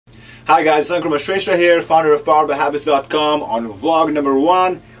Hi guys, Sankrama Shrestha here, founder of PowerByHabits.com. On vlog number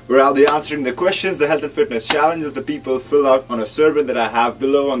 1, where I'll be answering the questions, the health and fitness challenges the people fill out on a survey that I have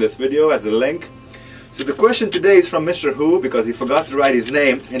below on this video as a link. So the question today is from Mr. Who, because he forgot to write his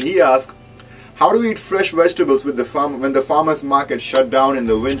name, and he asked, how do we eat fresh vegetables with when the farmers market shut down in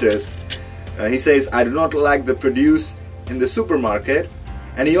the winters? He says, I do not like the produce in the supermarket.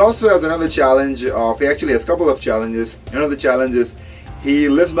 And he also has another challenge of, he actually has a couple of challenges. One of the challenges, he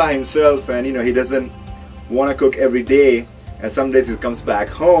lives by himself and he doesn't want to cook every day, and some days he comes back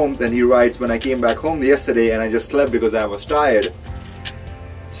home and he writes, when I came back home yesterday and I just slept because I was tired.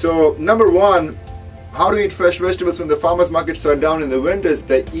 So number 1, how to eat fresh vegetables when the farmers market shut down in the winters.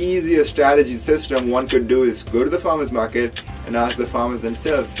 The easiest strategy system one could do is go to the farmers market and ask the farmers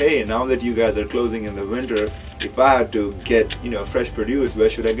themselves, hey, now that you guys are closing in the winter, if I had to get fresh produce, where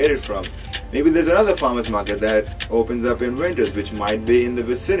should I get it from? Maybe there's another farmers market that opens up in winters which might be in the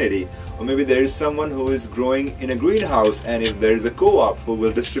vicinity, or maybe there is someone who is growing in a greenhouse, and if there is a co-op who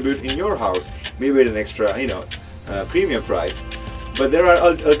will distribute in your house, maybe at an extra premium price. But there are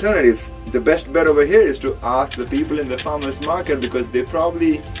alternatives. The best bet over here is to ask the people in the farmers market, because they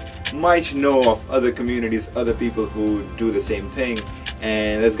probably might know of other communities, other people who do the same thing,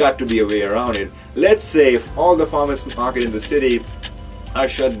 and there's got to be a way around it. Let's say if all the farmers market in the city are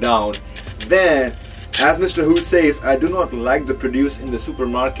shut down, then, as Mr. Who says, I do not like the produce in the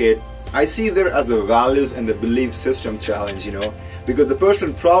supermarket. I see there as a values and the belief system challenge, because the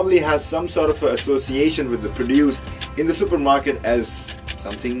person probably has some sort of association with the produce in the supermarket as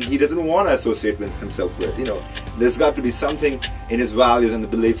something he doesn't want to associate with himself with. There's got to be something in his values and the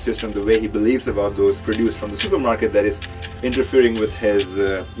belief system, the way he believes about those produce from the supermarket, that is interfering with his,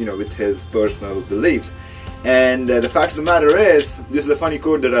 with his personal beliefs. And the fact of the matter is, this is a funny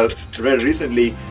quote that I read recently.